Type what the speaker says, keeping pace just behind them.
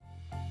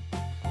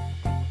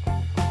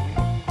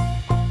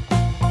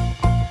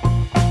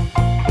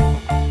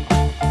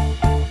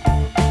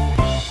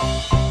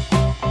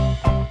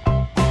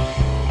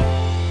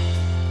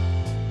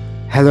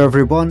Hello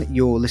everyone,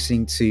 you're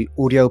listening to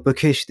Audio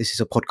Bookish. This is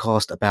a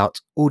podcast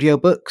about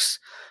audiobooks.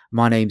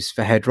 My name's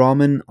Fahed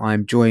Rahman.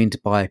 I'm joined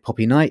by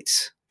Poppy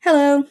Knight.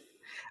 Hello.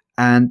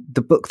 And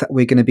the book that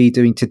we're going to be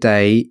doing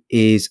today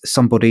is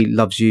Somebody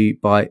Loves You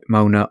by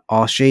Mona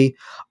Arshy.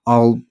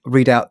 I'll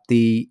read out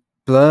the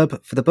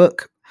blurb for the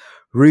book.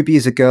 Ruby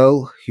is a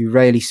girl who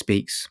rarely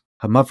speaks.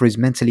 Her mother is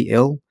mentally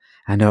ill,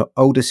 and her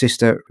older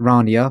sister,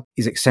 Rania,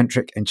 is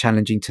eccentric and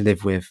challenging to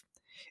live with.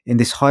 In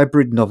this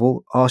hybrid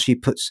novel,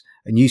 Arshy puts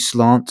a new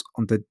slant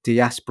on the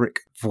diasporic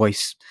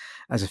voice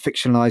as a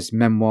fictionalized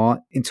memoir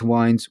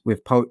intertwines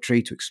with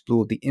poetry to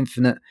explore the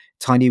infinite,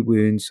 tiny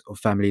wounds of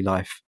family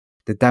life,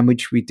 the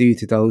damage we do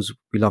to those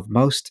we love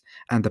most,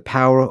 and the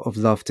power of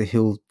love to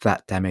heal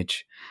that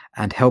damage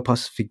and help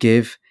us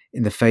forgive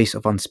in the face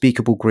of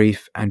unspeakable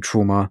grief and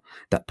trauma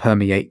that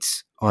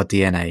permeates our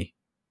DNA.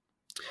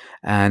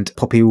 And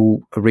Poppy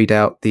will read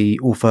out the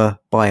author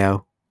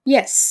bio.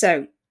 Yes,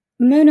 so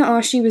Mona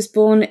Arshy was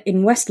born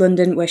in West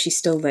London, where she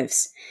still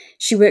lives.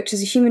 She worked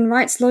as a human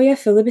rights lawyer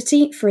for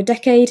Liberty for a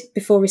decade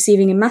before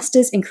receiving a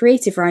master's in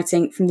creative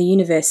writing from the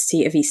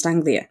University of East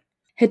Anglia.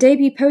 Her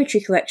debut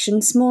poetry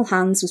collection, Small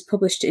Hands, was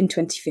published in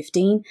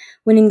 2015,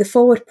 winning the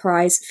Forward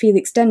Prize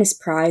Felix Dennis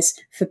Prize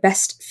for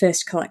Best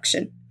First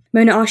Collection.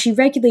 Mona Arshy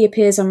regularly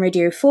appears on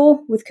Radio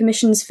 4 with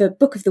commissions for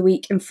Book of the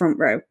Week and Front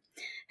Row.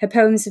 Her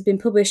poems have been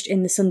published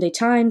in The Sunday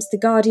Times, The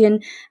Guardian,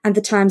 and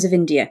The Times of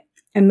India,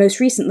 and most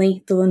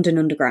recently, The London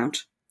Underground.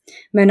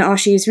 Mona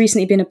Arshy has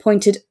recently been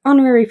appointed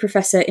Honorary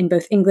Professor in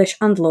both English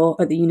and Law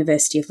at the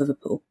University of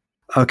Liverpool.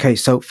 Okay,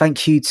 so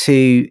thank you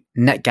to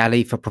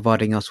NetGalley for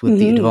providing us with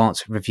the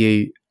advanced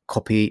review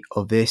copy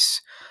of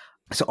this.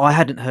 So I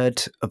hadn't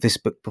heard of this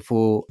book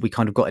before. We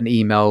kind of got an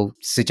email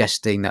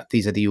suggesting that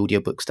these are the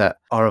audiobooks that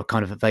are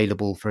kind of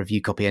available for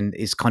review copy, and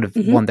is kind of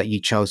one that you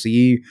chose. So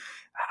you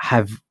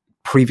have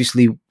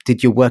previously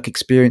did your work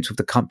experience with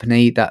the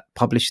company that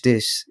published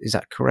this. Is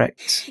that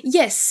correct?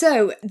 Yes,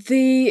 so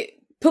the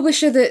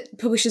publisher that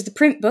publishes the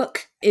print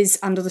book is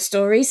And Other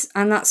Stories,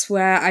 and that's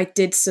where I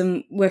did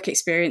some work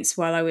experience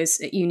while I was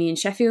at uni in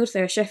Sheffield.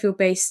 They're a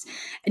Sheffield-based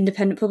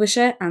independent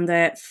publisher, and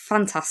they're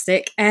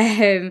fantastic.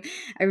 I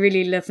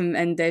really love them,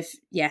 and they've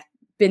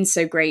been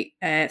so great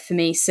for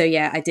me. So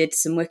I did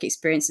some work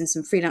experience and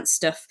some freelance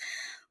stuff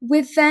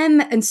with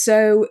them. And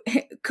so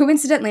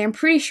coincidentally, I'm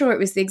pretty sure it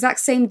was the exact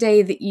same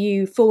day that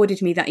you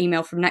forwarded me that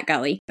email from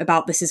NetGalley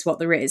about This Is What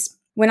There Is.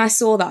 When I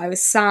saw that, I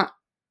was sat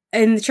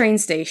in the train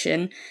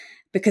station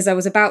because I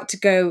was about to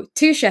go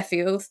to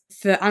Sheffield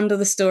for And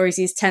Other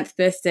Stories' 10th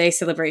birthday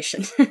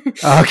celebration.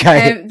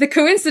 Okay. The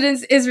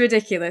coincidence is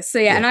ridiculous. So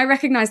and I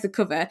recognise the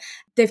cover.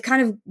 They've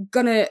kind of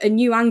gone a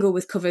new angle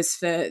with covers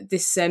for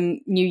this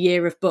new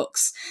year of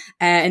books,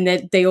 and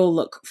they all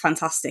look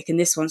fantastic. And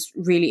this one's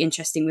really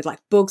interesting with like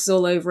bugs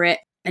all over it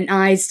and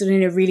eyes done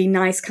in a really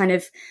nice kind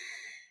of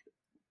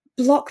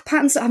block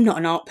pattern. So I'm not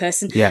an art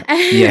person.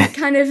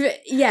 Kind of,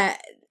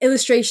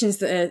 illustrations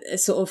that are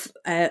sort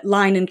of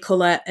line and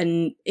colour,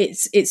 and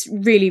it's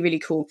really, really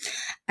cool.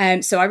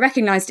 So I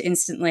recognised it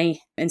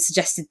instantly and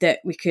suggested that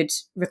we could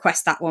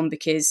request that one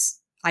because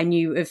I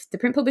knew of the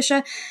print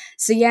publisher.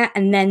 So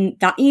and then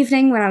that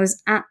evening when I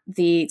was at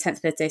the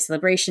 10th birthday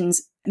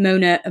celebrations,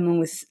 Mona, along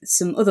with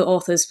some other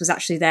authors, was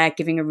actually there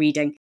giving a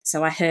reading.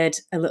 So I heard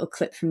a little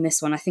clip from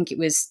this one. I think it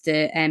was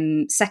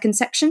the second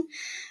section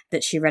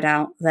that she read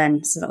out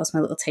then. So that was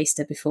my little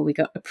taster before we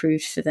got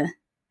approved for the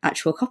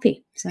actual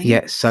copy. So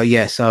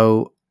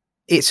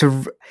it's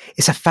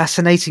a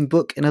fascinating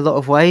book in a lot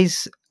of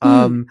ways.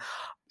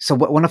 So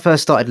when I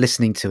first started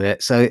listening to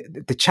it, so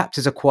the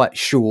chapters are quite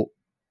short,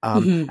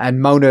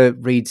 and Mona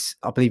reads,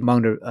 I believe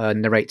Mona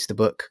narrates the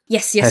book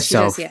herself. She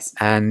does, yes.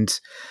 And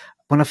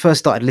when I first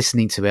started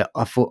listening to it,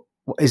 I thought,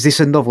 is this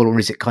a novel or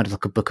is it kind of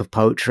like a book of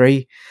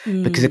poetry?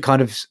 Because it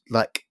kind of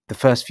like the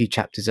first few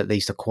chapters at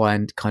least are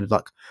kind of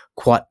like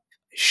quite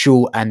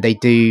short, and they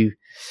do,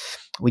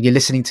 when you're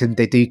listening to them,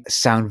 they do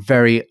sound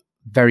very,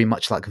 very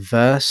much like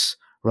verse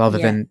rather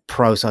than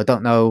prose. So I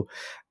don't know,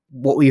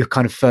 what were your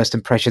kind of first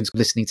impressions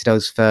listening to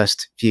those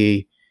first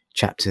few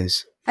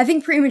chapters? I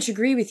think pretty much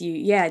agree with you.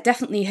 Yeah,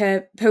 definitely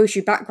her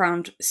poetry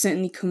background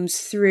certainly comes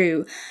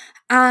through.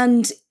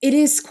 And it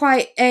is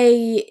quite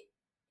a,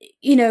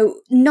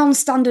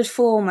 non-standard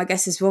form, I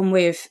guess is one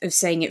way of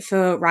saying it,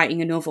 for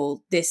writing a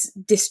novel. This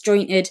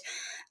disjointed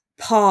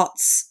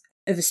parts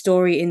of a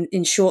story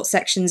in short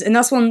sections, and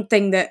that's one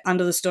thing that And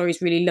Other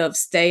Stories really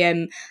loves. They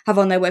have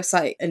on their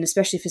website, and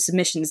especially for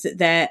submissions, that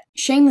they're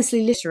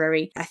shamelessly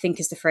literary, I think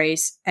is the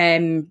phrase.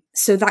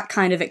 So that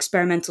kind of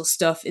experimental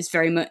stuff is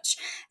very much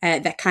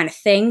their kind of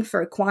thing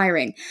for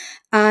acquiring.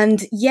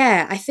 And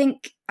I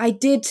think I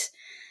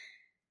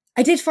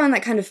did find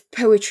that kind of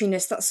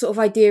poetryness, that sort of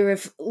idea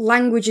of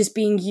language is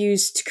being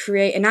used to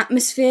create an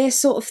atmosphere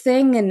sort of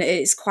thing, and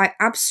it's quite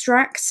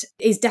abstract,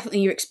 is definitely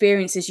your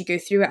experience as you go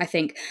through it, I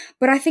think.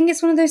 But I think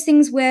it's one of those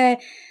things where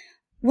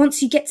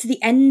once you get to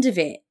the end of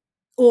it,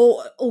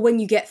 or when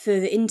you get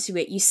further into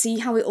it, you see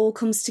how it all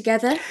comes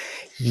together.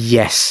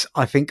 Yes,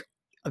 I think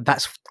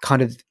that's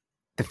kind of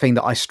the thing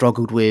that I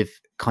struggled with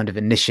kind of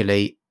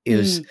initially.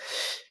 Is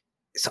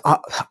So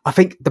I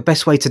think the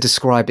best way to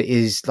describe it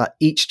is like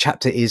each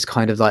chapter is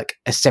kind of like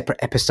a separate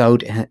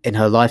episode in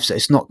her life. So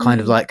it's not kind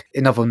of like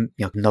in other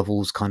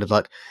novels, kind of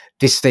like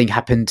this thing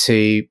happened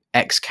to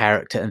X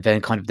character, and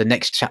then kind of the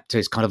next chapter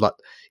is kind of like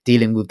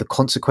dealing with the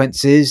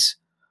consequences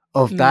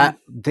of that.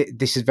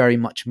 This is very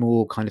much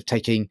more kind of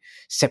taking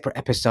separate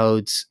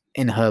episodes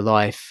in her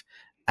life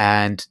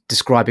and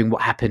describing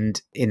what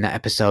happened in that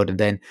episode, and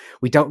then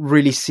we don't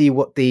really see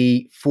what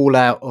the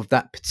fallout of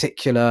that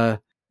particular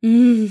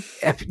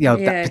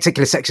that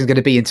particular section is going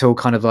to be until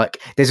kind of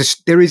like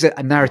there is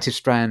a narrative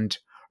strand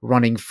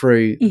running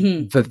through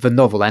the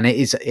novel, and it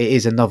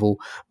is a novel,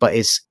 but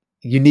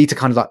you need to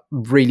kind of like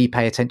really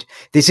pay attention.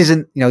 This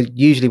isn't,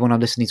 usually when I'm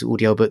listening to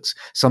audiobooks,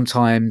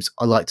 sometimes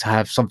I like to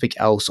have something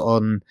else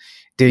on,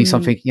 doing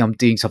something, I'm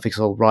doing something,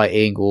 so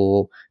writing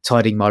or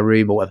tidying my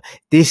room or whatever.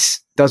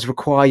 This does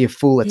require your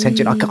full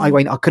attention. I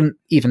couldn't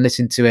even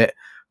listen to it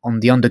on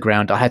the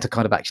underground. I had to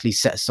kind of actually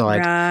set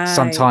aside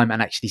some time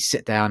and actually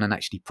sit down and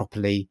actually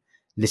properly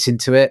listen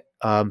to it.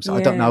 So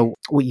I don't know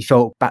what you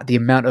felt about the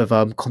amount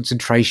of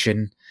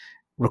concentration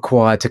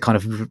required to kind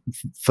of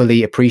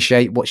fully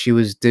appreciate what she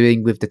was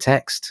doing with the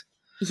text.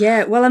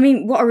 Yeah, well, I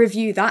mean, what a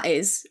review that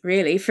is,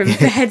 really, from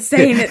Behead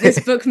saying that this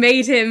book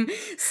made him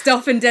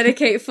stop and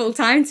dedicate full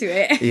time to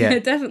it. Yeah.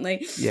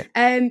 Definitely. Yeah.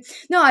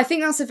 No, I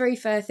think that's a very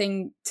fair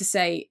thing to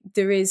say.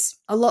 There is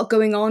a lot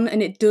going on,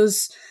 and it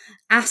does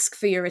ask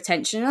for your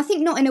attention. And I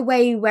think not in a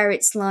way where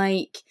it's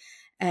like,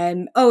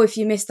 if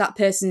you miss that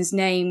person's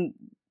name,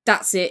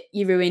 that's it,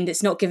 you're ruined.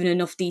 It's not given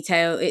enough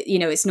detail.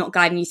 It's not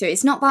guiding you through it.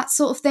 It's not that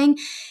sort of thing.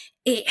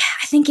 I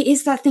think it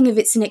is that thing of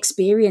it's an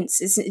experience.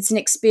 It's an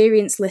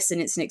experience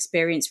listen. It's an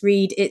experience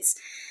read.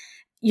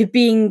 You're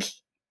being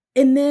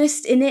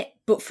immersed in it,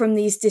 but from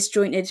these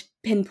disjointed,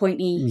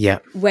 pinpointy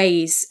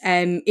ways.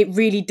 It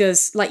really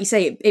does, like you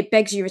say, it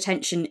begs your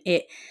attention.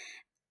 It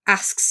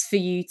asks for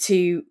you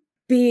to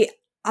be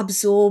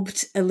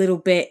absorbed a little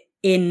bit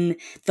in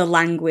the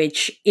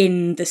language,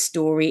 in the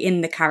story,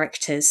 in the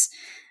characters.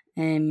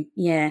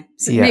 Maybe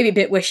a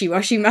bit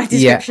wishy-washy my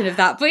description of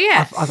that, but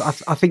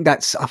I think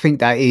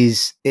that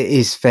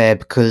is fair,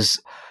 because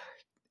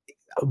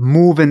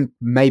more than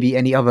maybe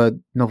any other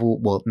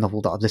novel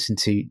that I've listened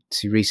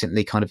to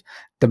recently, kind of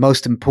the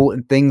most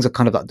important things are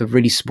kind of like the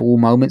really small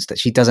moments that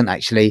she doesn't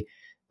actually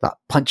like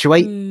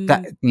punctuate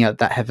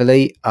that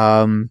heavily.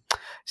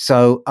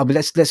 So I mean,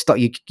 let's start.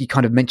 You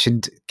kind of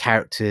mentioned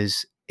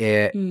characters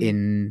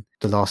in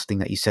the last thing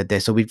that you said there.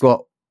 So we've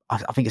got,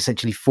 I think,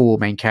 essentially 4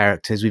 main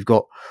characters. We've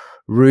got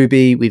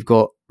Ruby, we've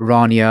got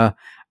Rania,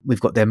 we've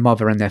got their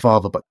mother and their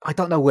father, but I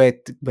don't know where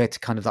to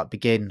kind of like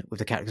begin with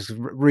the characters.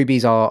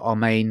 Ruby's our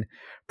main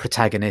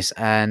protagonist,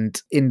 and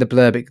in the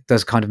blurb it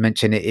does kind of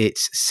mention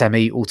it's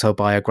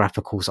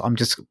semi-autobiographical. So I'm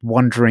just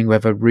wondering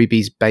whether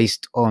Ruby's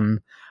based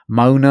on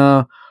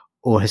Mona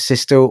or her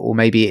sister, or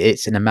maybe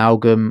it's an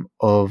amalgam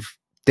of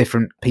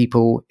different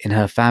people in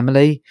her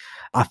family.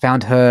 I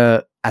found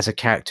her as a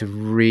character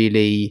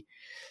really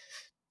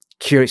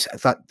curious.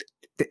 That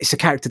it's a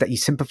character that you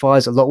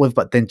sympathize a lot with,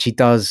 but then she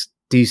does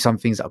do some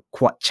things that are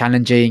quite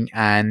challenging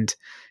and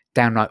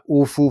downright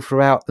awful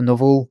throughout the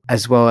novel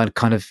as well, and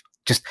kind of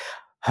just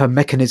her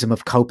mechanism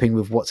of coping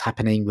with what's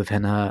happening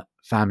within her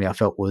family I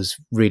felt was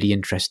really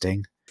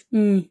interesting.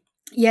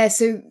 Yeah,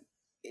 so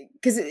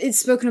because it's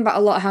spoken about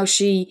a lot how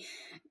she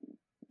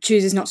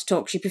chooses not to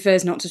talk, she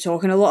prefers not to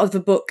talk, and a lot of the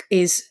book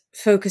is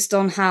focused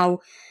on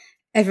how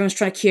everyone's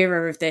trying to cure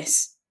her of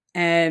this.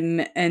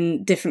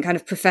 And different kind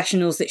of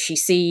professionals that she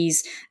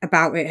sees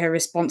about it, her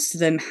response to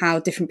them,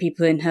 how different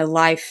people in her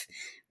life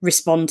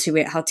respond to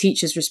it, how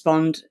teachers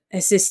respond,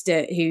 her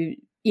sister who,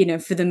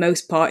 for the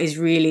most part is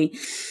really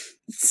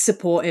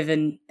supportive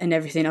and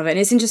everything of it. And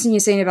it's interesting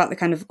you're saying about the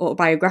kind of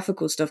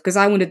autobiographical stuff, because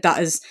I wondered that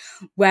as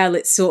well.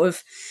 It's sort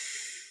of,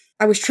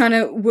 I was trying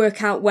to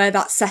work out where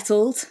that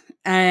settled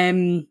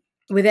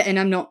with it, and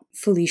I'm not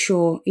fully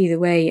sure either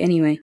way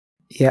anyway.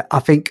 Yeah, I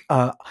think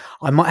I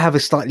might have a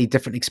slightly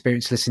different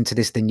experience listening to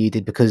this than you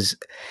did, because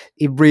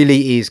it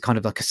really is kind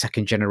of like a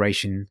second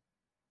generation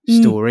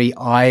story.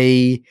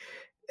 I,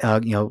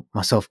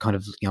 myself kind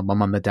of, my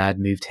mum and dad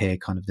moved here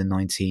kind of the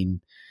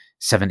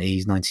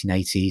 1970s,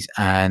 1980s.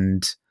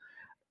 And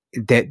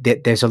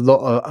there's a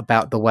lot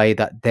about the way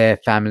that their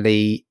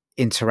family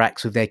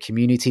interacts with their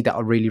community that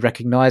I really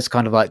recognize,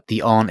 kind of like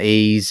the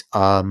aunties,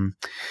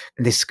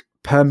 this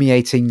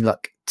permeating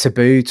like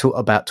taboo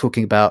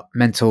talking about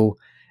mental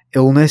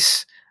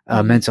illness,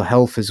 mental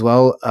health as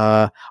well.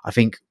 I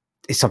think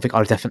it's something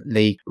I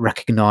definitely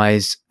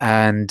recognize.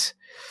 And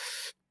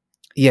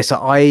so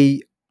I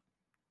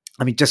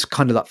mean, just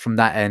kind of like from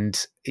that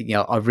end,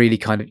 I really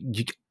kind of,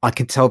 I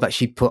can tell that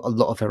she put a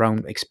lot of her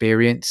own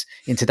experience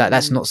into that.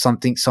 That's not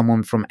something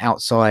someone from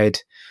outside,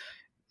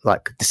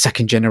 like the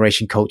second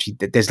generation culture,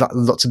 there's like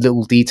lots of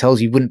little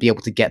details. You wouldn't be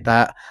able to get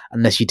that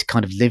unless you'd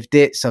kind of lived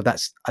it. So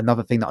that's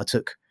another thing that I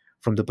took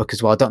from the book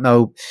as well. I don't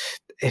know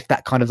if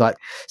that kind of like,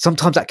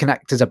 sometimes that can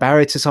act as a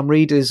barrier to some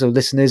readers or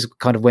listeners,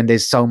 kind of when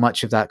there's so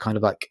much of that kind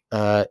of like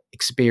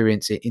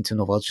experience into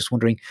novel. I was just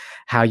wondering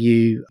how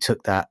you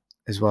took that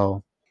as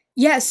well.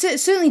 Yeah,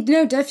 certainly,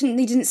 no,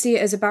 definitely didn't see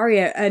it as a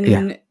barrier,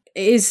 and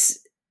it's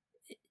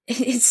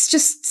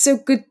just so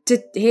good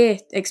to hear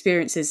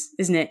experiences,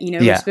 isn't it? You know,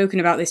 we've spoken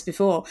about this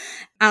before,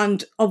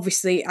 and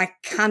obviously I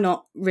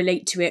cannot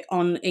relate to it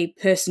on a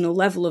personal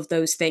level of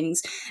those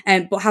things,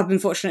 but have been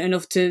fortunate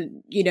enough to,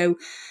 you know,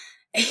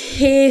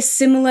 hear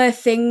similar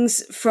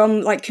things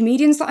from like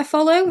comedians that I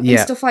follow and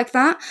stuff like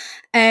that.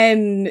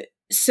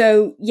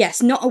 So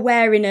yes, not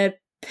aware in a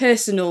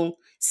personal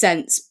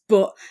sense,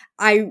 but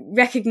I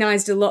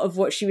recognised a lot of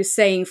what she was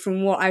saying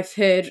from what I've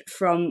heard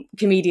from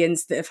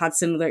comedians that have had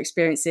similar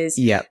experiences.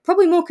 Yeah.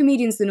 Probably more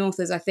comedians than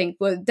authors, I think,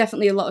 but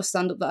definitely a lot of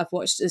stand-up that I've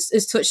watched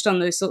has touched on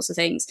those sorts of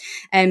things.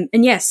 And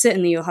yes,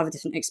 certainly you'll have a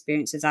different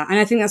experience of that. And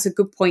I think that's a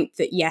good point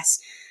that, yes,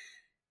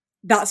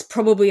 that's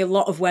probably a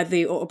lot of where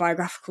the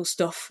autobiographical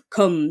stuff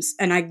comes.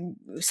 And I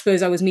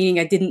suppose I was meaning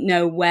I didn't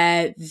know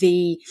where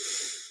the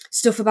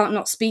stuff about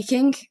not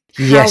speaking,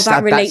 how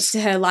that relates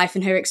to her life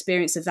and her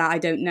experience of that, I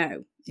don't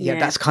know. Yeah,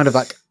 that's kind of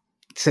like,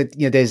 so,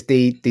 you know, there's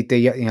the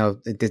you know,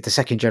 the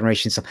second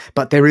generation stuff,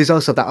 but there is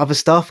also that other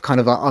stuff. Kind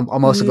of like,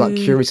 I'm also like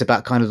curious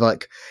about kind of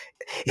like,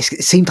 it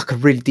seemed like a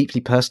really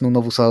deeply personal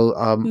novel. So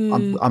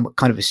I'm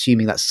kind of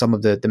assuming that some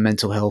of the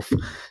mental health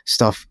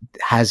stuff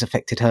has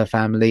affected her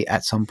family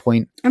at some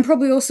point, and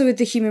probably also with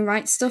the human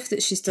rights stuff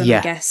that she's done.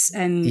 I guess,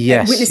 and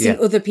witnessing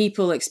other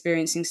people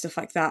experiencing stuff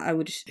like that, I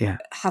would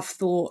have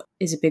thought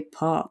is a big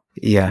part.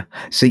 Yeah.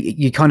 So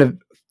you kind of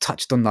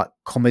touched on that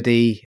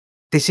comedy.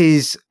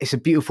 It's a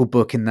beautiful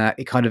book in that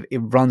it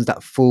runs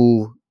that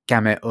full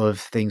gamut of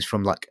things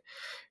from like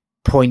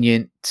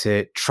poignant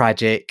to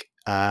tragic,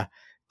 to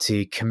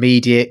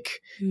comedic,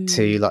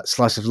 to like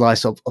slice of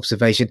life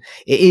observation.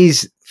 It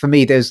is, for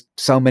me, there's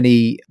so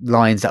many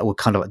lines that were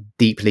kind of like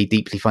deeply,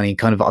 deeply funny.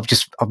 Kind of,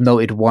 I've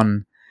noted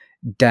one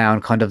down.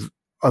 Kind of,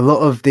 a lot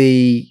of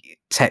the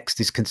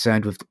text is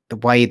concerned with the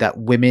way that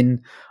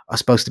women are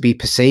supposed to be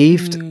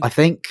perceived. I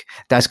think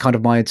that's kind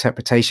of my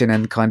interpretation,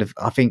 and kind of,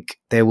 I think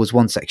there was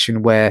one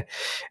section where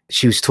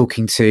she was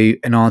talking to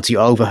an auntie,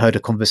 overheard a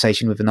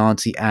conversation with an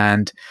auntie,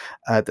 and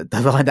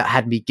the line that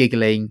had me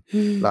giggling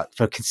like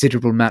for a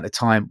considerable amount of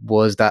time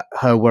was that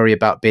her worry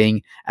about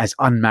being as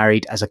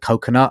unmarried as a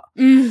coconut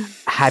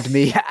had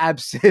me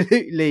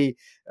absolutely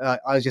I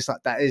was just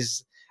like, that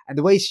is, and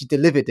the way she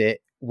delivered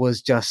it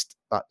was just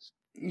like,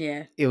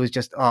 it was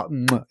just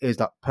it was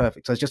like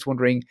perfect. So I was just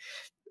wondering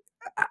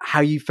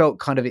how you felt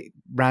kind of it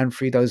ran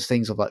through those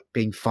things of like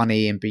being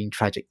funny and being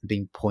tragic and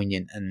being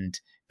poignant and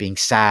being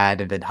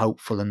sad and then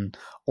hopeful and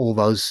all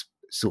those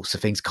sorts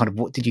of things. Kind of,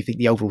 what did you think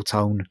the overall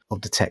tone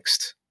of the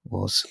text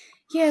was?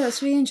 Yeah,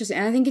 that's really interesting.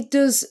 And I think it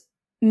does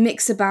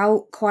mix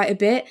about quite a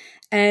bit.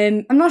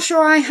 I'm not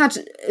sure I had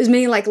as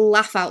many like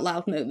laugh out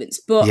loud moments,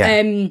 but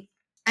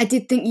I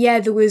did think,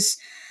 there was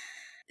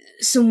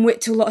some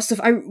wit to a lot of stuff.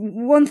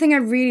 One thing I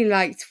really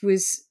liked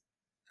was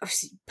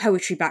obviously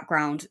poetry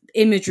background.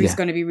 Imagery is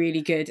going to be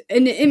really good,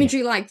 and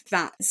imagery like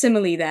that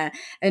simile there.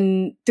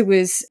 And there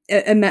was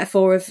a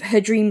metaphor of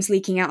her dreams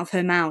leaking out of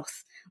her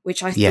mouth,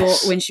 which I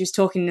thought when she was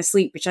talking in her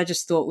sleep, which I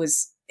just thought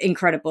was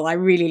incredible. I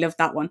really loved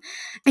that one.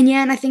 And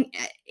and I think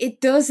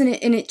it does, and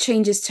it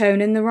changes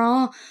tone, and there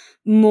are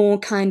more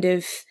kind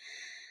of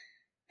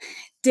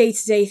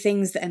day-to-day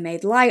things that are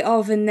made light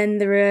of, and then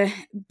there are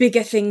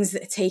bigger things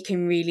that are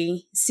taken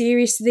really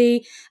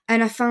seriously.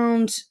 And I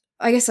found,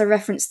 I guess I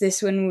referenced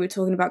this when we were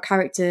talking about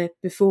character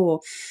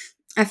before,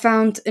 I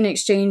found an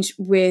exchange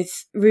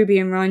with Ruby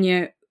and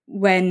Rania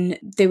when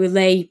they were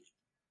lay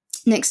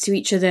next to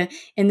each other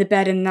in the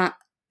bed, and that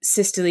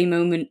sisterly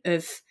moment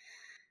of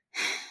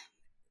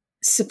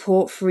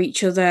support for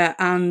each other.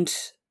 And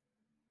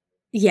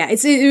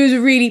it was a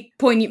really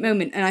poignant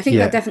moment, and I think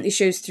that definitely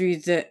shows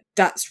through that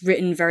that's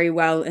written very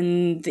well,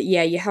 and that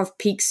you have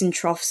peaks and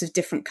troughs of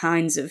different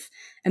kinds of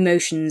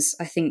emotions,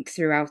 I think,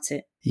 throughout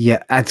it.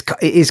 Yeah, and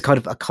it is kind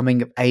of a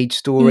coming of age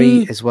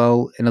story as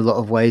well in a lot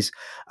of ways.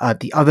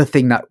 The other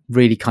thing that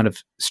really kind of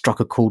struck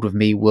a chord with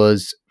me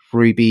was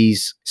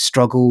Ruby's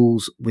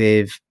struggles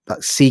with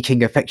like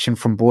seeking affection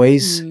from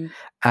boys,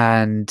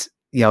 and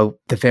the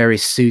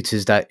various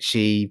suitors that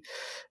she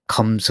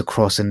comes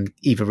across and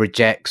either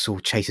rejects or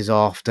chases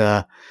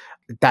after.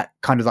 That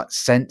kind of like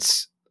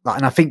sense,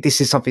 and I think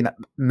this is something that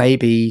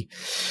maybe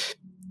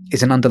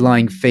is an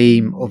underlying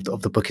theme of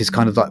the book, is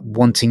kind of like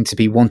wanting to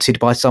be wanted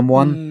by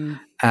someone.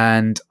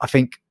 And I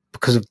think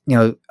because of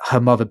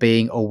her mother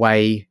being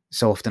away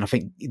so often, I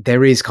think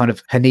there is kind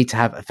of her need to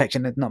have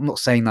affection. And I'm not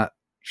saying that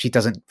she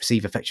doesn't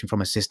receive affection from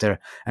her sister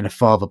and her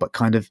father, but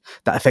kind of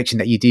that affection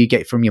that you do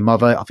get from your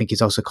mother, I think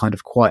is also kind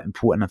of quite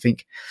important. I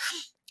think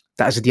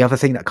that is the other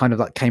thing that kind of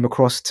like came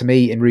across to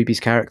me in Ruby's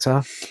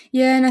character.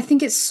 Yeah, and I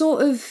think it's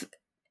sort of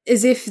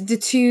as if the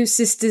two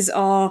sisters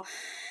are,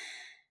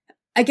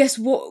 I guess,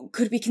 what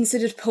could be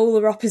considered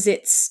polar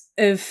opposites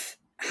of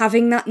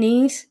having that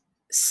need.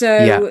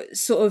 So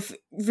sort of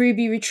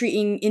Ruby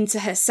retreating into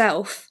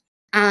herself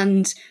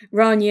and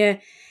Rania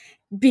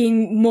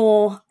being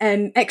more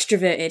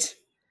extroverted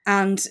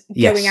and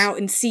going out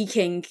and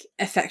seeking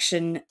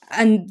affection,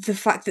 and the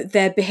fact that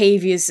their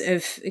behaviours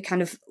of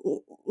kind of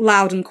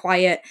loud and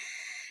quiet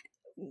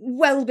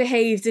well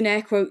behaved in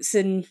air quotes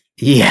and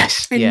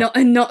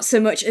not so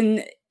much,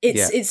 and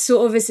it's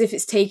sort of as if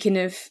it's taken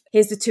of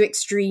here's the two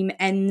extreme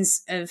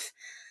ends of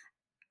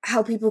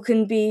how people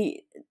can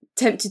be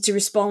tempted to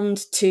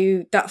respond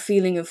to that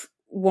feeling of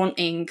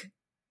wanting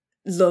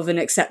love and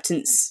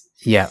acceptance.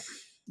 Yeah,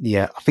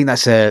 I think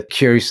that's a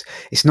curious.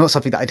 It's not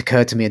something that had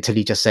occurred to me until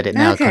you just said it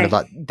now. Okay. Kind of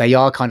like they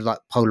are kind of like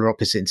polar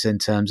opposites in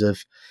terms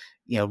of,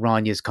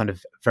 Ranya's kind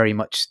of very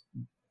much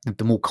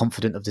the more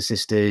confident of the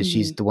sisters.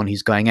 She's the one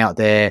who's going out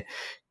there,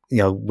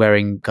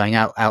 wearing going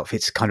out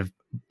outfits, kind of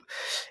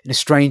in a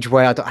strange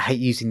way. I hate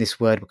using this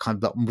word, but kind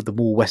of like the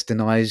more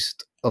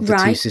westernized of the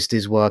two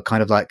sisters were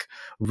kind of like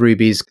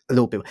Ruby's a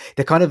little bit.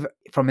 They're kind of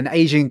from an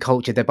Asian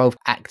culture. They're both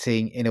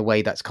acting in a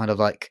way that's kind of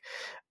like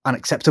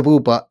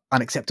unacceptable, but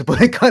unacceptable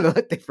in kind of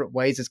like different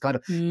ways. It's kind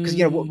of because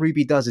what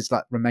Ruby does is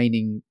like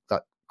remaining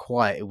like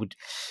quiet. It would,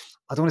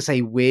 I don't want to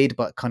say weird,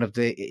 but kind of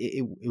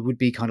it would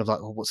be kind of like,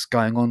 oh, what's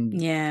going on?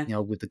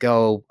 With the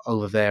girl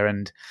over there,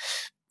 and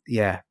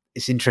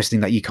it's interesting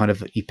that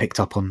you picked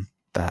up on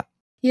that.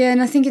 Yeah,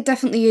 and I think it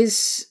definitely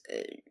is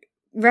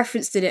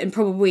referenced in it, and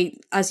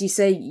probably, as you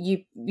say,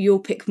 you'll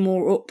pick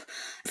more up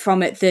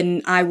from it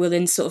than I will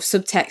in sort of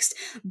subtext,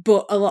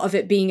 but a lot of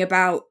it being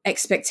about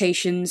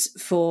expectations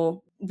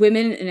for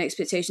women and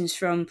expectations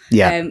from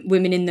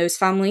women in those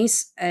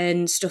families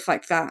and stuff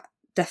like that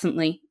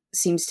definitely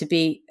seems to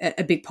be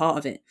a big part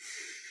of it.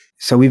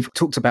 So we've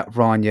talked about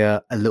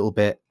Rania a little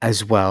bit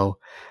as well.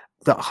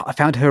 I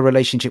found her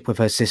relationship with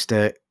her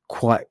sister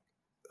quite,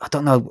 I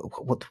don't know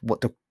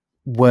what the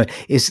word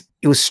is.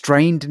 It was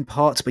strained in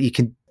parts, but you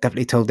can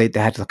definitely tell they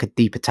had like a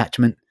deep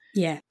attachment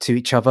to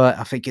each other.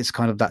 I think it's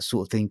kind of that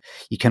sort of thing.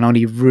 You can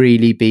only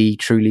really be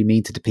truly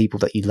mean to the people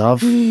that you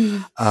love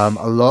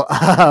a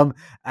lot.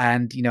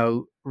 And,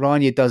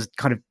 Rania does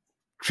kind of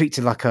treats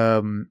it like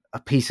a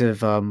piece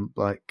of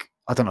like,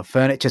 I don't know,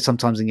 furniture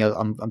sometimes. And,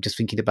 I'm just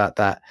thinking about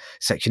that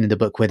section in the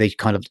book where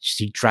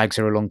she drags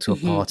her along to a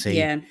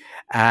party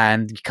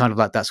and kind of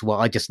like, that's what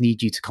I just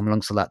need you to come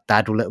along so that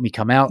dad will let me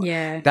come out.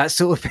 That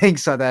sort of thing.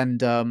 So then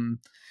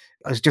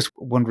I was just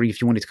wondering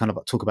if you wanted to kind of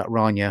like talk about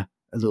Rania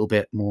a little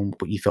bit more,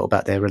 what you felt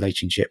about their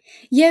relationship.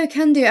 Yeah, we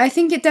can do. I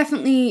think it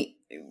definitely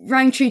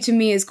rang true to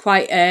me as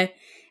quite a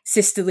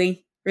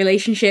sisterly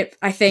relationship.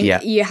 I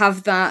think you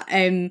have that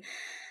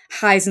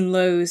highs and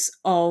lows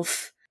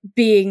of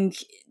being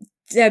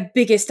the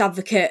biggest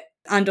advocate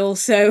and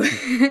also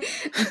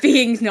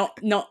being not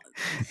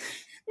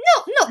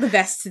the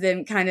best to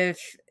them kind of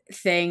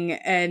thing.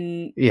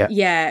 And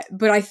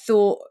but I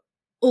thought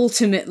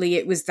ultimately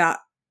it was that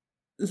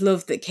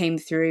love that came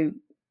through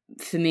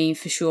for me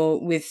for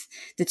sure with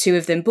the two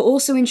of them. But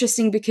also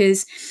interesting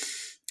because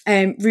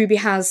Ruby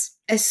has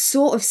a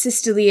sort of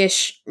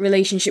sisterly-ish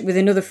relationship with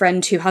another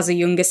friend who has a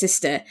younger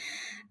sister,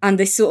 and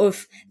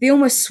they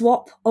almost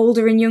swap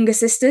older and younger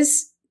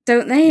sisters,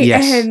 don't they?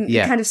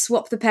 Kind of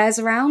swap the pairs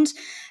around,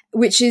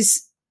 which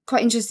is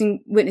quite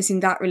interesting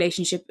witnessing that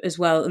relationship as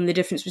well, and the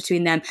difference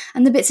between them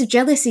and the bits of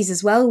jealousies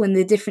as well when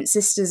the different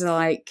sisters are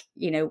like,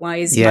 why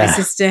is my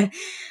sister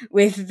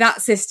with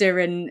that sister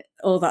and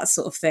all that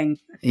sort of thing.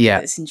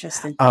 It's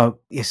interesting. Oh,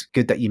 it's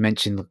good that you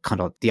mentioned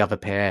kind of the other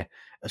pair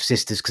of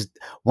sisters, because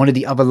one of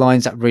the other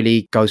lines that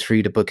really goes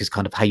through the book is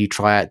kind of how you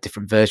try out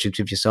different versions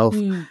of yourself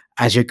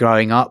as you're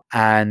growing up.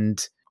 And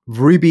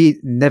Ruby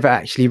never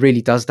actually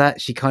really does that.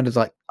 She kind of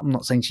like, I'm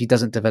not saying she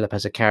doesn't develop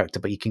as a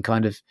character, but you can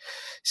kind of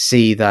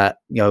see that,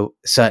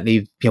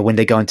 certainly, when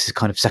they go into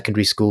kind of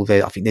secondary school,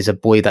 I think there's a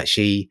boy that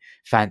she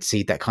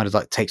fancied that kind of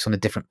like takes on a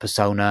different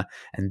persona.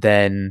 And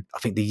then I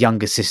think the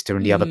younger sister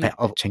and the other pair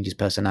changes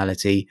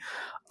personality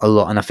a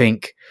lot. And I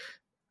think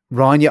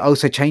Rania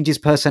also changes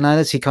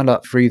personality kind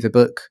of through the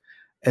book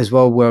as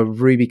well, where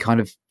Ruby kind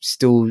of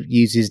still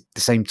uses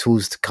the same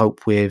tools to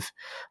cope with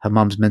her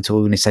mum's mental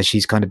illness as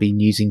she's kind of been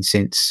using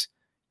since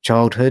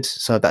childhood.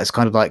 So that's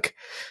kind of like,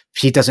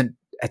 she doesn't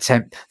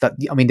attempt that.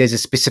 I mean, there's a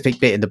specific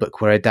bit in the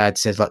book where her dad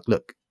says like,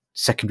 look,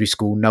 secondary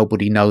school,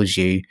 nobody knows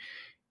you.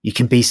 You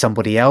can be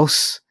somebody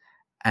else.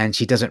 And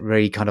she doesn't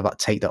really kind of like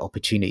take that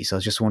opportunity. So I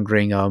was just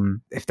wondering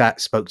if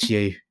that spoke to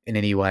you in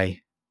any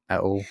way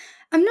at all.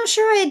 I'm not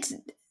sure I'd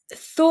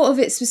thought of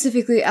it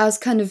specifically as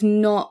kind of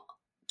not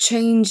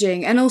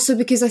changing, and also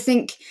because I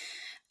think,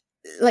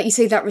 like you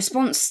say, that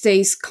response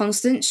stays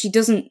constant. She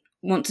doesn't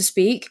want to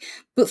speak,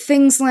 but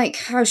things like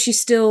how she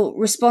still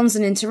responds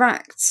and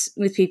interacts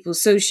with people.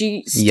 So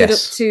she stood up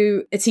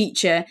to a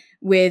teacher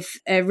with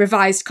a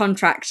revised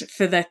contract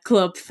for the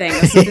club thing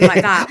or something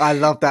like that. I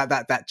love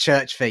that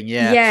church thing.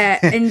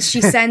 And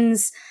she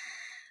sends,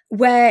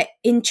 where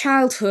in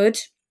childhood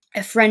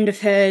a friend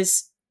of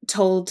hers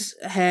told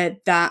her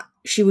that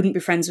she wouldn't be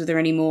friends with her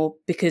anymore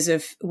because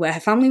of where her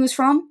family was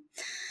from.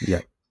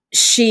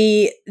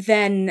 She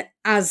then,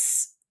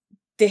 as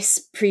this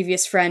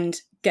previous friend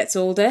gets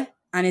older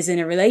and is in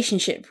a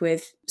relationship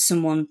with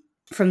someone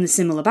from the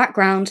similar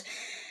background,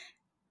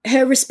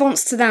 her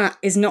response to that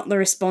is not the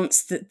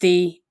response that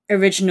the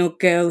original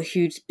girl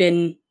who'd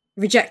been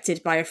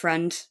rejected by a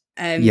friend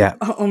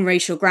on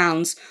racial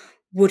grounds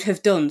would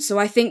have done. So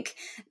I think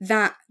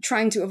that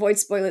trying to avoid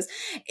spoilers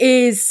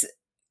is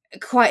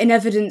quite an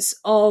evidence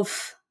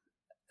of,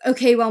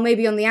 okay, well,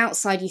 maybe on the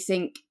outside you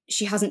think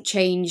she hasn't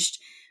changed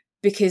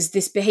because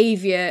this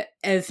behaviour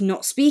of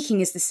not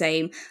speaking is the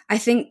same. I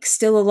think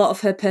still a lot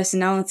of her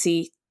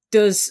personality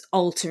does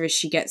alter as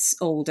she gets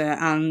older,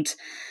 and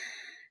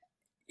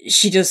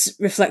she does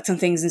reflect on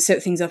things and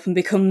soak things up and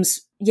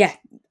becomes,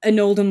 an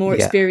older, more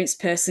experienced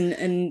person,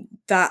 and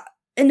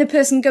a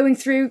person going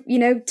through,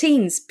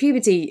 teens,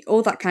 puberty,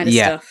 all that kind of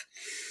stuff.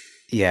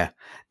 Yeah.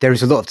 There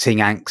is a lot of teen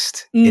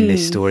angst in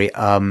this story.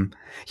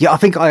 I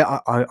think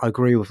I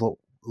agree with a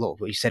lot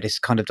of what you said. It's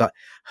kind of like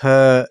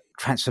her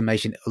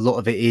transformation, a lot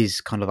of it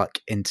is kind of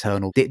like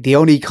internal. The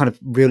only kind of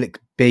real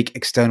big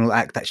external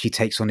act that she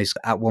takes on is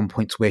at one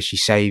point where she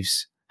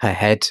shaves her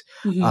head.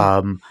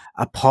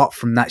 Apart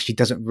from that, she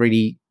doesn't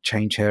really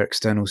change her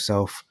external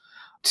self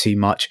too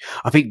much.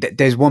 I think that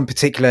there's one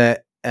particular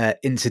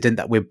incident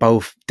that we're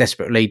both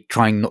desperately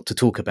trying not to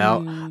talk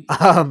about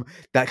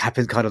that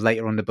happens kind of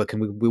later on in the book,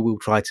 and we will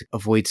try to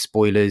avoid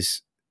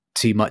spoilers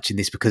too much in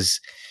this, because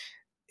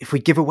if we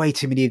give away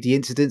too many of the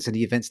incidents and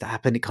the events that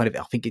happen, it kind of,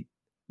 I think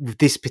with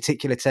this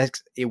particular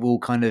text, it will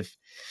kind of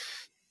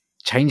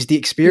change the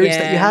experience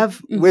that you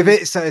have with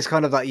it. So it's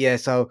kind of like,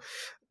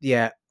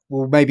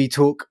 we'll maybe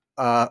talk.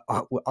 I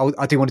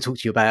do want to talk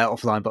to you about it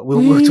offline, but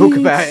we'll talk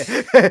about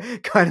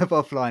it kind of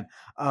offline.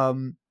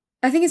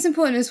 I think it's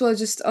important as well,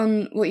 just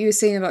on what you were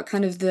saying about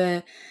kind of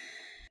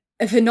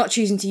of her not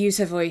choosing to use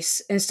her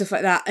voice and stuff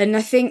like that. And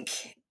I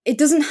think it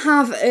doesn't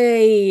have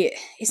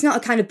it's not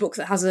a kind of book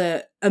that has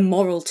a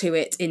moral to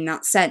it in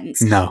that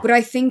sense. No. But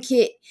I think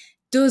it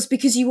does,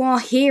 because you are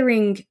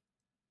hearing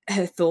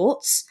her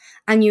thoughts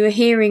and you are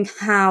hearing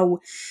how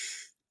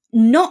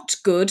not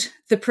good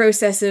the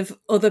process of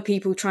other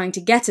people trying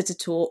to get her to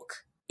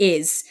talk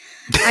is.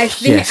 I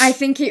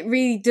think it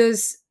really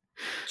does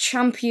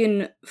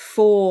champion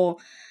for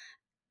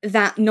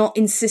that not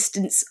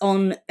insistence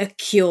on a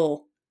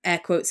cure, air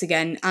quotes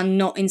again, and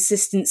not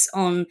insistence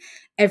on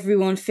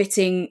everyone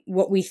fitting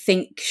what we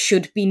think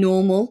should be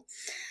normal.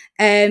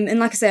 And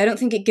like I say, I don't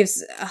think it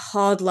gives a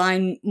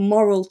hardline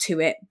moral to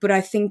it, but I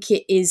think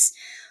it is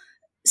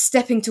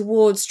stepping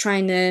towards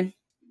trying to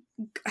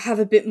have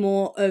a bit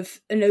more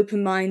of an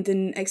open mind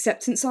and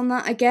acceptance on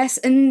that, I guess.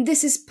 And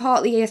this is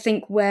partly, I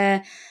think,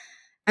 where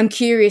I'm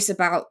curious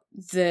about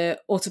the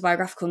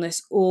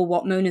autobiographicalness, or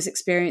what Mona's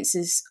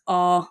experiences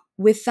are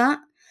with that.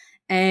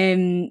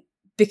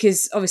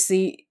 Because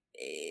obviously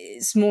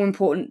it's more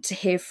important to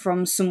hear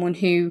from someone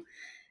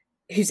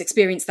whose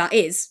experience that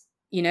is,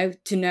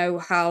 to know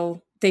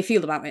how they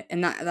feel about it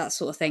and that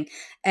sort of thing.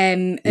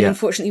 And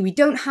unfortunately we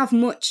don't have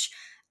much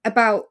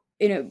about,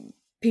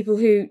 people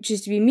who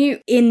choose to be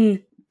mute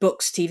in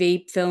books,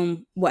 TV,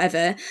 film,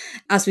 whatever,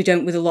 as we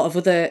don't with a lot of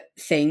other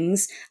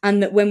things.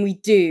 And that when we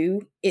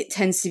do, it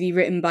tends to be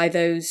written by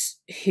those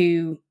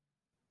who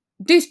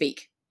do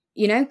speak,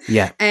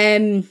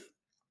 and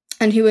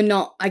who are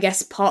not, I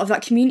guess, part of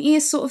that community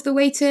is sort of the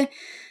way to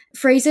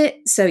phrase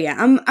it. So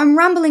I'm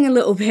rambling a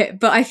little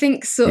bit, but I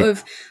think sort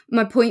of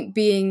my point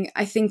being,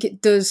 I think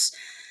it does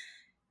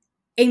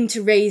aim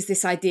to raise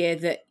this idea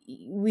that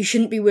we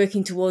shouldn't be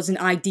working towards an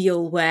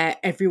ideal where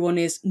everyone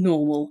is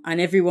normal and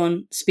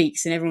everyone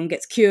speaks and everyone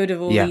gets cured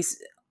of all these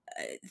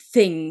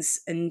things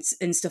and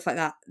stuff like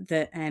that.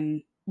 That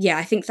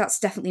I think that's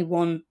definitely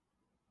one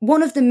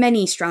of the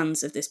many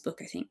strands of this book,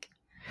 I think.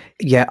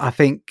 Yeah, I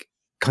think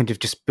kind of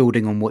just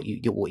building on what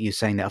you're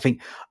saying there, I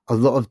think a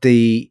lot of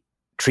the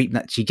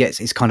treatment that she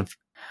gets is kind of,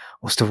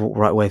 what's the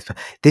right way?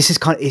 This is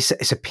kind of,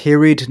 it's a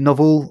period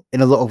novel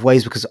in a lot of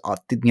ways, because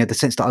the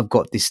sense that I've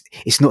got this,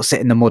 it's not set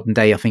in the modern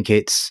day. I think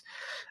it's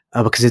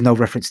because there's no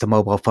reference to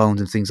mobile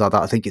phones and things like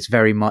that. I think it's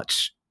very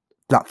much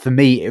that, for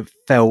me, it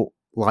felt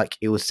like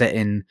it was set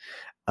in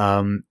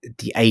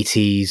the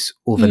 80s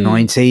or the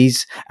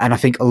 90s, and I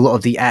think a lot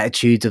of the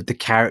attitudes of the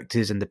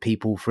characters and the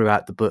people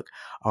throughout the book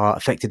are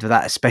affected by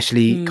that,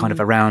 especially kind of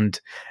around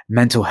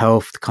mental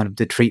health, kind of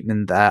the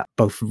treatment that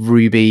both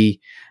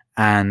Ruby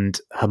and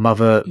her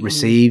mother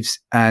receives.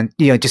 And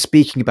just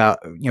speaking about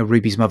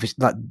Ruby's mother,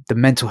 like the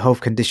mental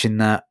health condition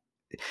that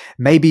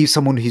maybe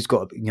someone who's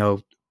got a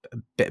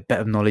bit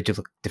better knowledge of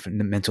different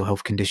mental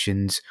health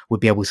conditions would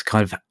be able to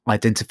kind of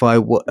identify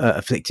what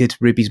afflicted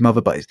Ruby's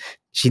mother, but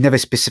she never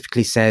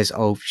specifically says,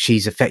 oh,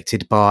 she's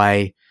affected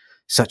by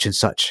such and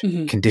such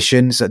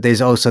condition. So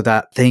there's also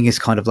that thing, is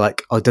kind of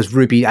like, oh, does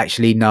Ruby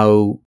actually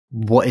know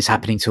what is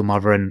happening to her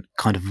mother and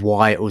kind of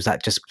why, or is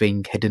that just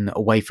being hidden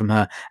away from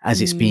her as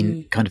it's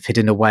been kind of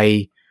hidden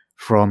away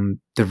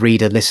from the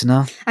reader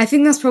listener? I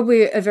think that's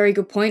probably a very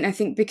good point. I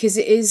think because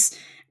it is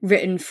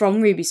written from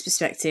Ruby's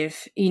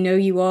perspective,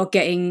 you are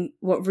getting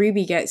what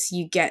Ruby gets.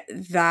 You get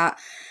that,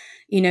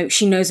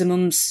 she knows her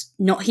mum's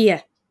not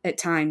here at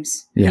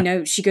times.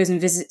 She goes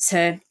and visits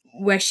her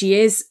where she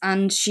is,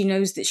 and she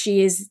knows that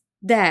she is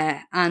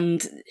there,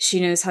 and she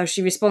knows how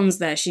she responds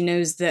there. She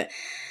knows that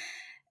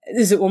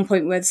there's at one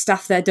point where the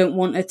staff there don't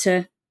want her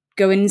to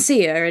go in and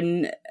see her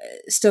and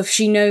stuff.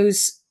 She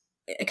knows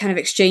kind of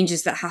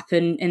exchanges that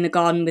happen in the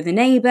garden with a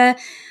neighbour,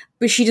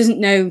 but she doesn't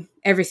know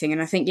everything.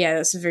 And I think, yeah,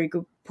 that's a very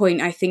good point.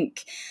 I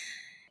think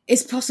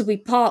it's possibly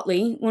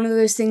partly one of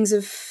those things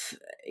of,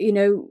 you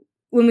know,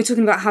 when we're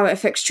talking about how it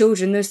affects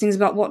children, those things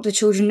about what do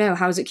children know,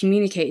 how is it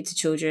communicated to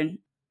children,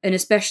 and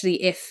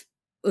especially if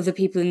other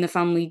people in the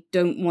family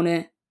don't want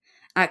to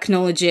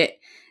acknowledge it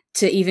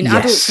to even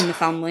adults in the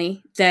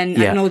family,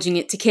 then acknowledging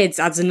it to kids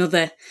adds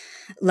another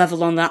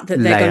level on that they're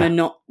going to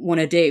not want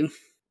to do.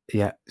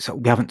 Yeah, so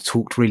we haven't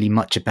talked really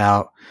much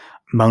about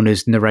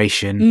Mona's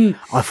narration.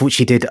 I thought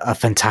she did a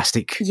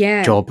fantastic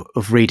job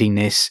of reading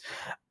this.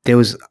 There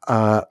was,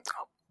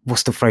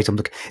 what's the phrase I'm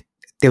looking?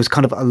 There was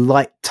kind of a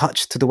light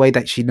touch to the way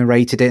that she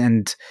narrated it,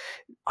 and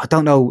I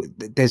don't know,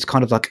 there's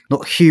kind of like,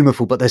 not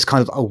humorful, but there's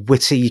kind of a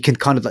witty, you can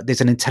kind of like,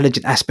 there's an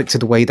intelligent aspect to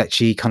the way that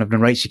she kind of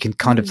narrates. You can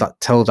kind of like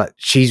tell that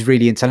she's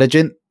really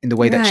intelligent in the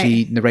way that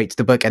she narrates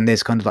the book, and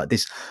there's kind of like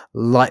this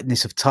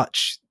lightness of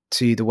touch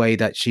to the way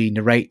that she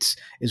narrates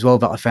as well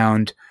that I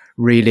found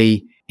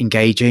really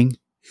engaging.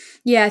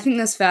 Yeah, I think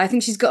that's fair. I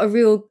think she's got a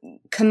real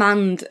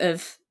command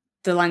of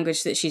the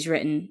language that she's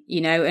written,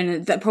 you know,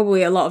 and that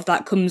probably a lot of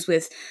that comes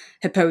with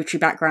her poetry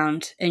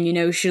background. And, you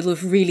know, she'll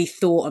have really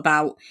thought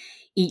about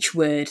each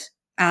word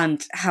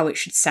and how it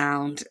should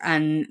sound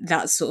and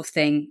that sort of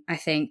thing, I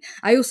think.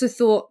 I also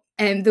thought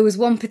there was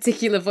one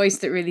particular voice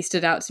that really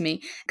stood out to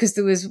me, because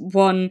there was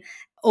one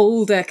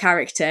older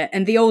character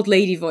and the old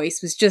lady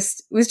voice was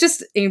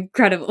just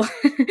incredible.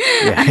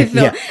 I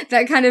thought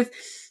that kind of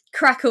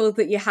crackle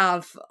that you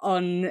have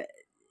on,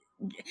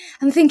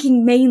 I'm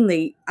thinking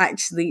mainly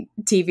actually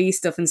TV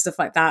stuff and stuff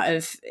like that,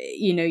 of,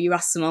 you know, you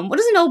ask someone, what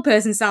does an old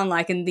person sound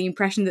like, and the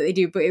impression that they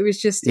do, but it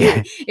was just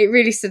it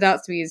really stood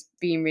out to me as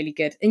being really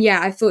good. And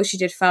yeah, I thought she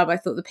did fab. I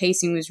thought the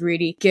pacing was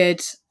really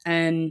good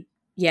and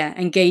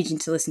engaging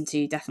to listen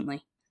to,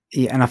 definitely.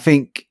 Yeah, and I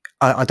think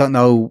I don't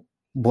know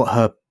what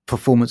her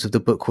performance of the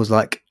book was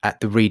like at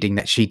the reading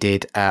that she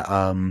did at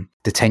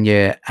the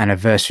 10-year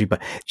anniversary,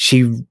 but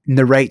she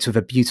narrates with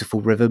a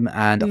beautiful rhythm,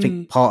 and I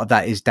think part of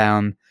that is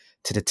down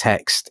to the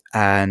text,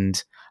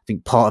 and I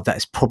think part of that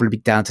is probably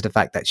down to the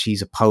fact that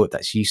she's a poet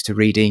that's used to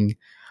reading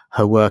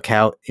her work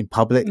out in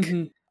public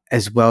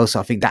as well. So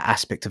I think that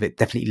aspect of it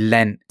definitely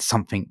lent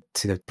something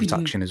to the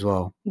production as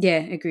well. Yeah,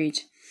 agreed.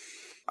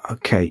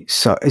 Okay,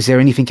 so is there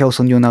anything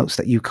else on your notes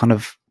that you kind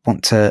of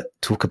want to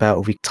talk about,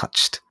 or we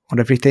touched on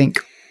everything?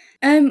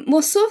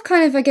 Well, sort of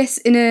kind of, I guess,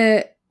 in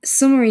a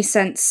summary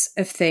sense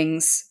of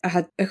things, I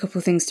had a couple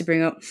of things to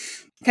bring up.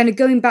 Kind of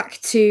going back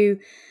to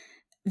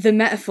the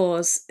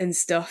metaphors and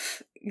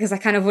stuff, because I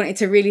kind of wanted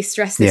to really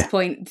stress this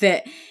point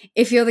that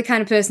if you're the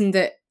kind of person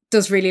that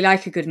does really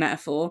like a good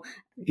metaphor,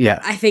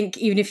 I think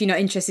even if you're not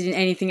interested in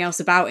anything else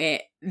about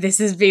it, this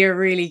has been a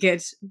really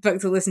good book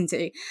to listen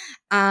to.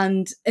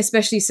 And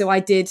especially so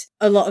I did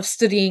a lot of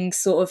studying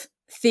sort of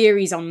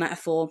theories on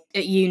metaphor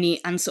at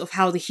uni, and sort of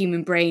how the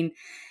human brain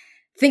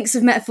thinks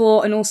of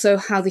metaphor, and also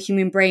how the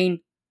human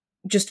brain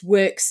just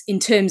works in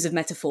terms of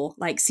metaphor,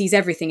 like sees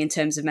everything in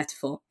terms of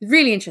metaphor.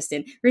 Really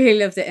interesting. Really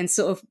loved it, and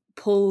sort of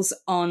pulls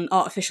on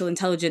artificial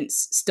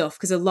intelligence stuff,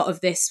 because a lot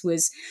of this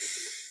was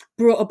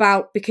brought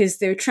about because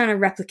they were trying to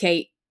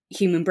replicate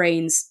human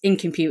brains in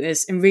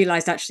computers, and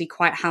realised actually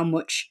quite how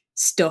much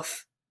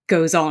stuff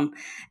goes on,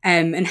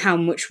 and how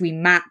much we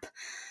map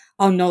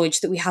our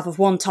knowledge that we have of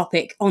one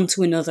topic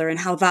onto another, and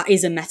how that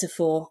is a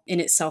metaphor in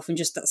itself, and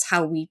just that's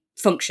how we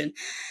function.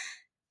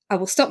 I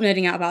will stop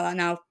nerding out about that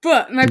now.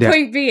 But my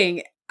point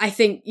being, I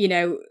think, you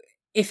know,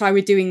 if I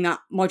were doing that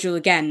module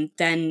again,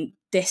 then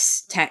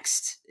this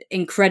text,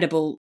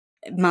 incredible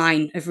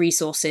mine of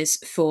resources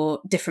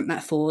for different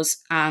metaphors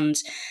and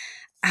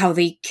how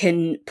they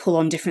can pull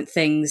on different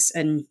things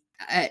and,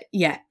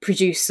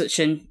 produce such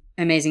an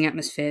amazing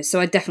atmosphere.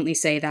 So I'd definitely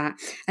say that.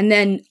 And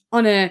then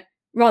on a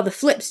rather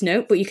flipped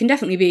note, but you can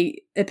definitely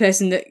be a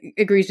person that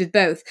agrees with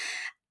both,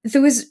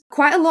 there was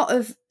quite a lot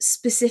of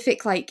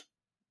specific, like,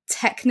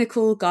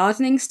 technical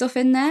gardening stuff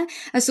in there.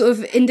 I sort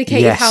of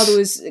indicated how there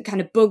was kind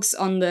of bugs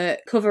on the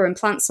cover and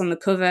plants on the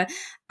cover,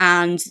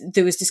 and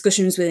there was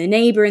discussions with a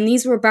neighbour, and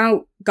these were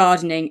about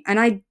gardening. And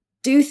I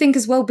do think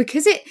as well,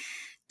 because it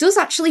does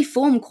actually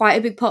form quite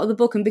a big part of the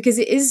book, and because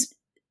it is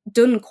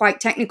done quite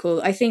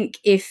technical, I think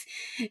if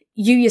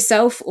you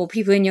yourself or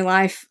people in your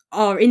life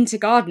are into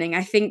gardening,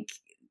 I think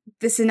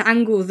this is an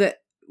angle that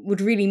would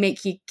really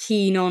make you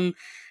keen on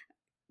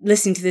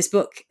listening to this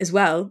book as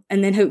well,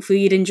 and then hopefully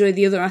you'd enjoy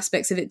the other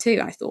aspects of it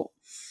too, I thought.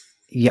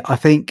 Yeah, I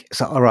think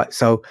so. All right,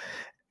 so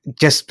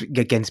just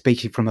again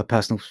speaking from a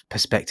personal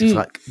perspective,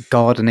 like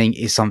gardening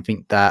is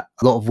something that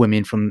a lot of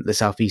women from the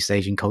Southeast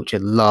Asian culture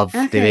love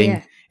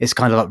doing. It's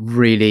kind of like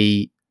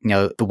really, you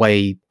know, the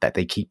way that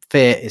they keep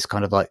fit is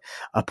kind of like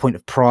a point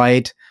of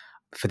pride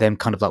for them,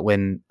 kind of like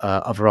when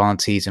other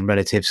aunties and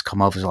relatives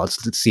come over, so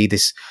to see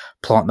this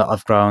plant that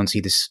I've grown,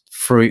 see this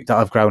fruit that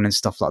I've grown and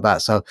stuff like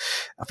that. So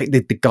I think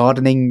the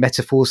gardening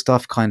metaphor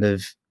stuff, kind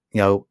of, you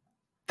know,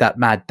 that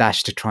mad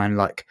dash to try and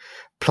like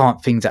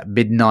plant things at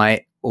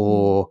midnight,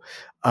 or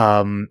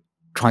trying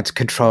to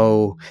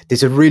control.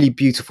 There's a really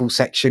beautiful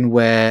section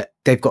where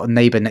they've got a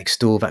neighbor next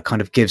door that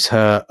kind of gives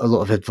her a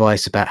lot of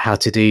advice about how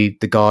to do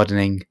the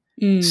gardening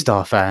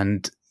stuff,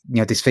 and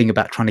this thing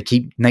about trying to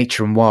keep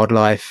nature and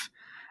wildlife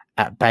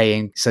at bay.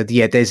 And so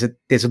there's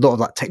a lot of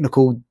like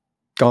technical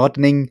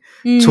gardening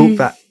talk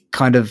that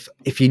kind of,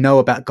 if you know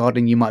about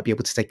gardening, you might be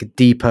able to take a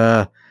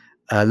deeper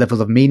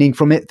level of meaning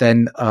from it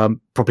than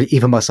probably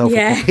even myself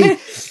probably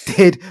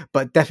did.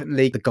 But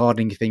definitely the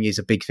gardening thing is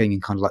a big thing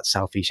in kind of like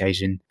Southeast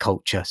Asian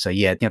culture. So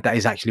that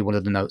is actually one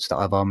of the notes that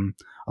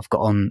I've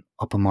got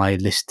up on my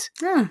list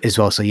as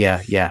well. So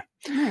yeah.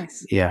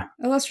 Nice. Yeah.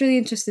 Well, that's really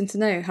interesting to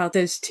know how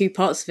those two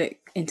parts of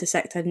it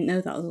intersect. I didn't know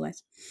that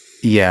otherwise.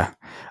 Yeah.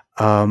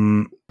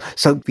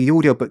 So the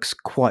audiobook's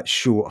quite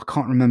short. I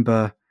can't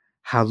remember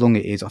how long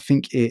it is. I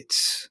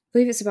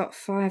believe it's about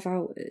 5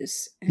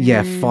 hours.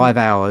 5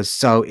 hours.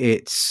 So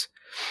it's,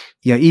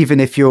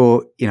 even if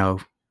you're, a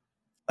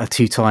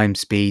 2x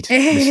speed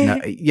listener,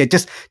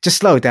 just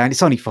slow it down.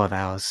 It's only 5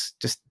 hours.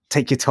 Just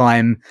take your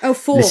time.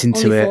 Listen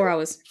to it. 4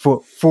 hours.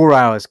 4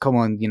 hours. Come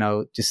on,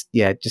 just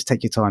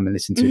take your time and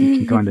listen to it. You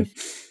can kind of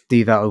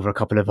do that over a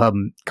couple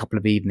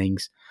of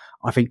evenings.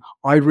 I think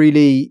I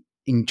really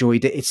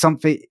enjoyed it. It's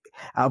something,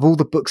 out of all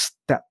the books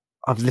that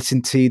I've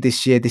listened to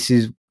this year,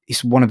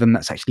 it's one of them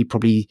that's actually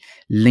probably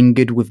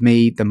lingered with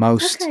me the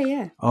most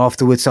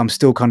afterwards. So I'm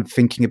still kind of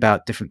thinking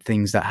about different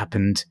things that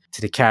happened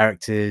to the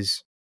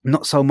characters.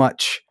 Not so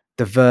much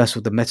the verse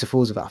or the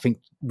metaphors of it, I think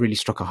really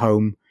struck a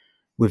home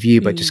with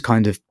you, but just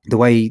kind of the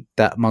way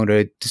that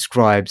Mona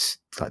describes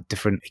like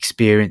different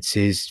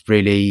experiences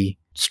really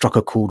struck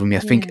a chord with me. I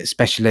think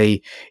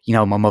especially,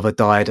 my mother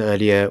died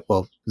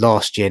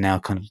last year now,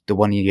 kind of the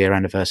 1 year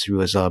anniversary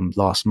was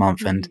last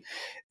month. And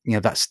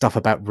that stuff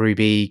about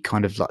Ruby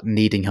kind of like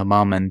needing her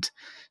mum and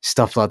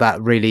stuff like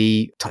that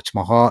really touched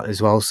my heart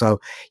as well.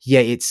 So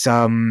it's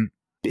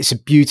a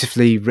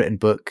beautifully written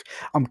book.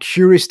 I'm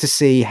curious to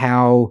see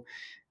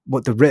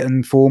what the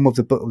written form of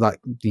the book, like,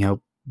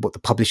 what the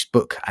published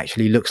book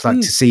actually looks like,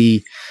 to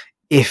see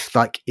if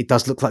like it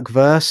does look like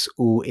verse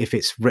or if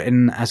it's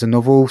written as a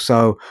novel.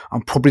 So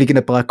I'm probably going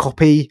to buy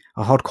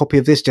a hard copy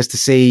of this just to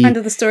see.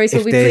 Under the stories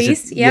will be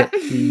pleased.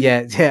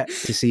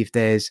 To see if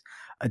there's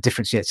a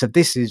difference yet. So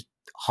this is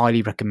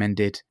highly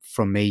recommended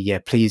from me.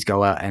 Please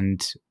go out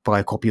and buy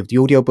a copy of the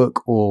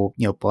audiobook, or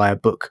buy a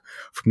book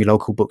from your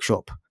local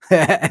bookshop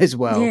as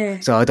well.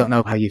 So I don't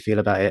know how you feel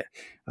about it,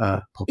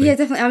 Poppy. Yeah,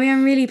 definitely. I mean,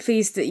 I'm really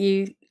pleased that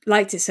you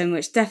liked it so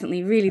much.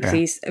 Definitely really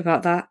pleased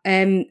about that.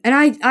 And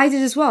I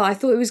did as well. I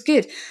thought it was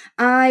good.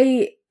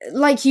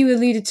 Like you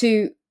alluded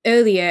to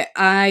earlier,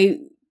 I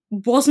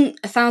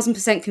wasn't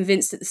 1,000%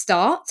 convinced at the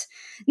start.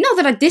 Not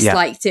that I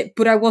disliked it,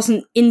 but I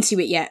wasn't into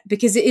it yet,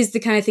 because it is the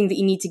kind of thing that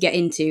you need to get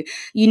into.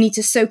 You need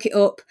to soak it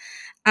up,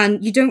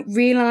 and you don't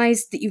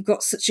realise that you've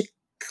got such a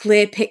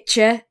clear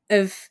picture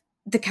of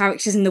the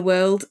characters in the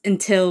world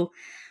until,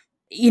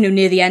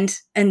 near the end.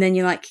 And then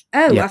you're like,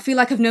 I feel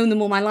like I've known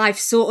them all my life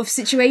sort of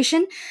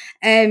situation.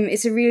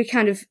 It's a really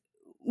kind of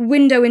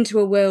window into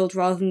a world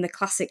rather than the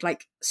classic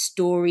like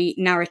story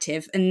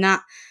narrative. And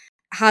that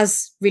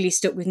has really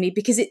stuck with me,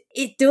 because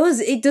it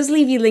does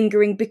leave you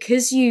lingering,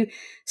 because you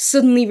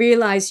suddenly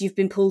realise you've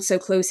been pulled so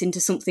close into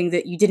something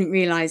that you didn't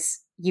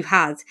realise you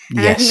had.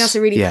 And I think that's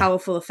a really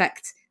powerful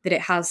effect that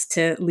it has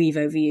to leave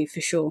over you, for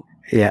sure.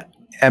 Yeah.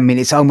 I mean,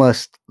 it's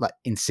almost like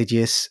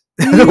Insidious,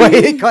 the way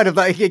it kind of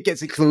like it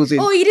gets its claws in.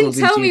 Oh, you didn't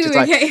tell me we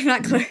were getting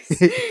that close.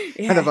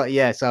 Kind of like,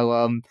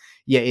 so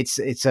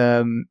it's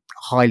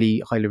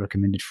highly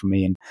recommended from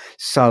me. And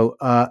so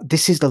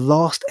this is the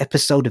last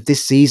episode of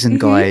this season,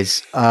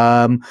 guys.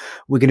 We're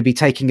going to be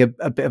taking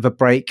a bit of a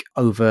break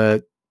over,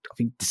 I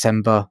think,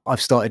 December.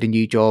 I've started a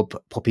new job.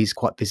 Poppy's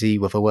quite busy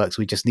with her work, so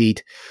we just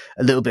need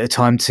a little bit of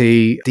time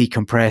to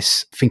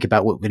decompress, think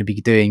about what we're going to be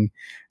doing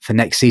for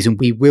next season.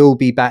 We will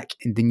be back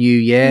in the new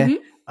year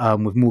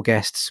with more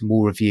guests,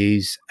 more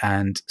reviews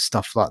and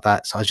stuff like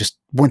that. So I was just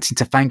wanting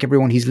to thank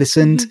everyone who's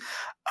listened.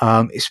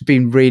 It's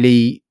been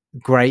really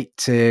great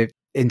to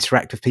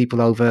interact with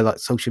people over like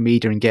social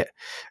media and get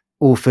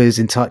authors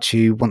in touch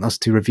who want us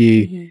to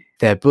review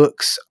their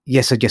books.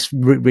 Yes, I just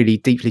really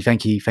deeply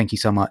thank you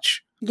so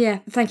much. Yeah,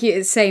 thank you.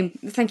 It's the same.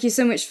 Thank you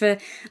so much for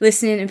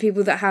listening, and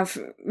people that have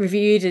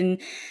reviewed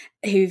and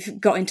who've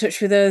got in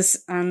touch with us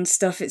and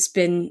stuff.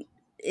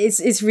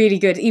 It's really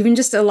good. Even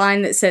just a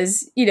line that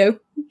says,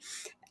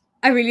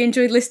 I really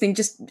enjoyed listening,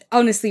 just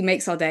honestly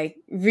makes our day.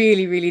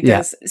 Really, really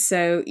does.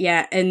 So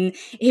and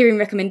hearing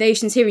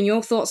recommendations, hearing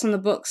your thoughts on the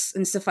books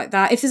and stuff like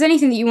that. If there's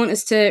anything that you want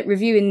us to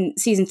review in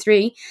season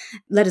 3,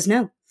 let us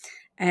know.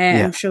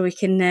 I'm sure we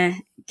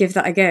can give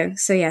that a go.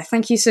 So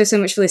thank you so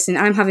much for listening.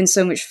 I'm having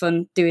so much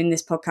fun doing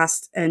this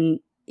podcast, and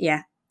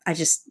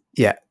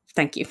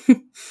thank you.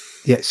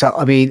 So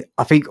I mean,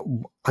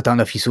 I don't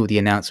know if you saw the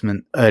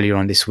announcement earlier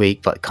on this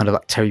week, but kind of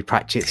like Terry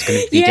Pratchett's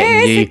going to be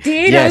getting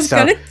new. Yes,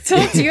 I did. I was going to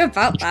talk to you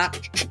about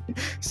that.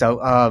 So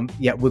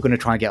we're going to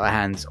try and get our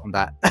hands on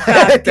that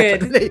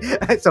definitely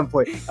at some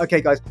point.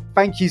 Okay, guys,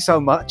 thank you so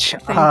much.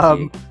 Thank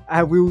you.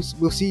 And we'll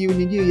see you in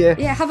the new year.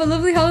 Yeah, have a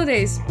lovely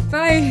holidays.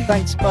 Bye.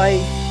 Thanks.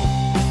 Bye.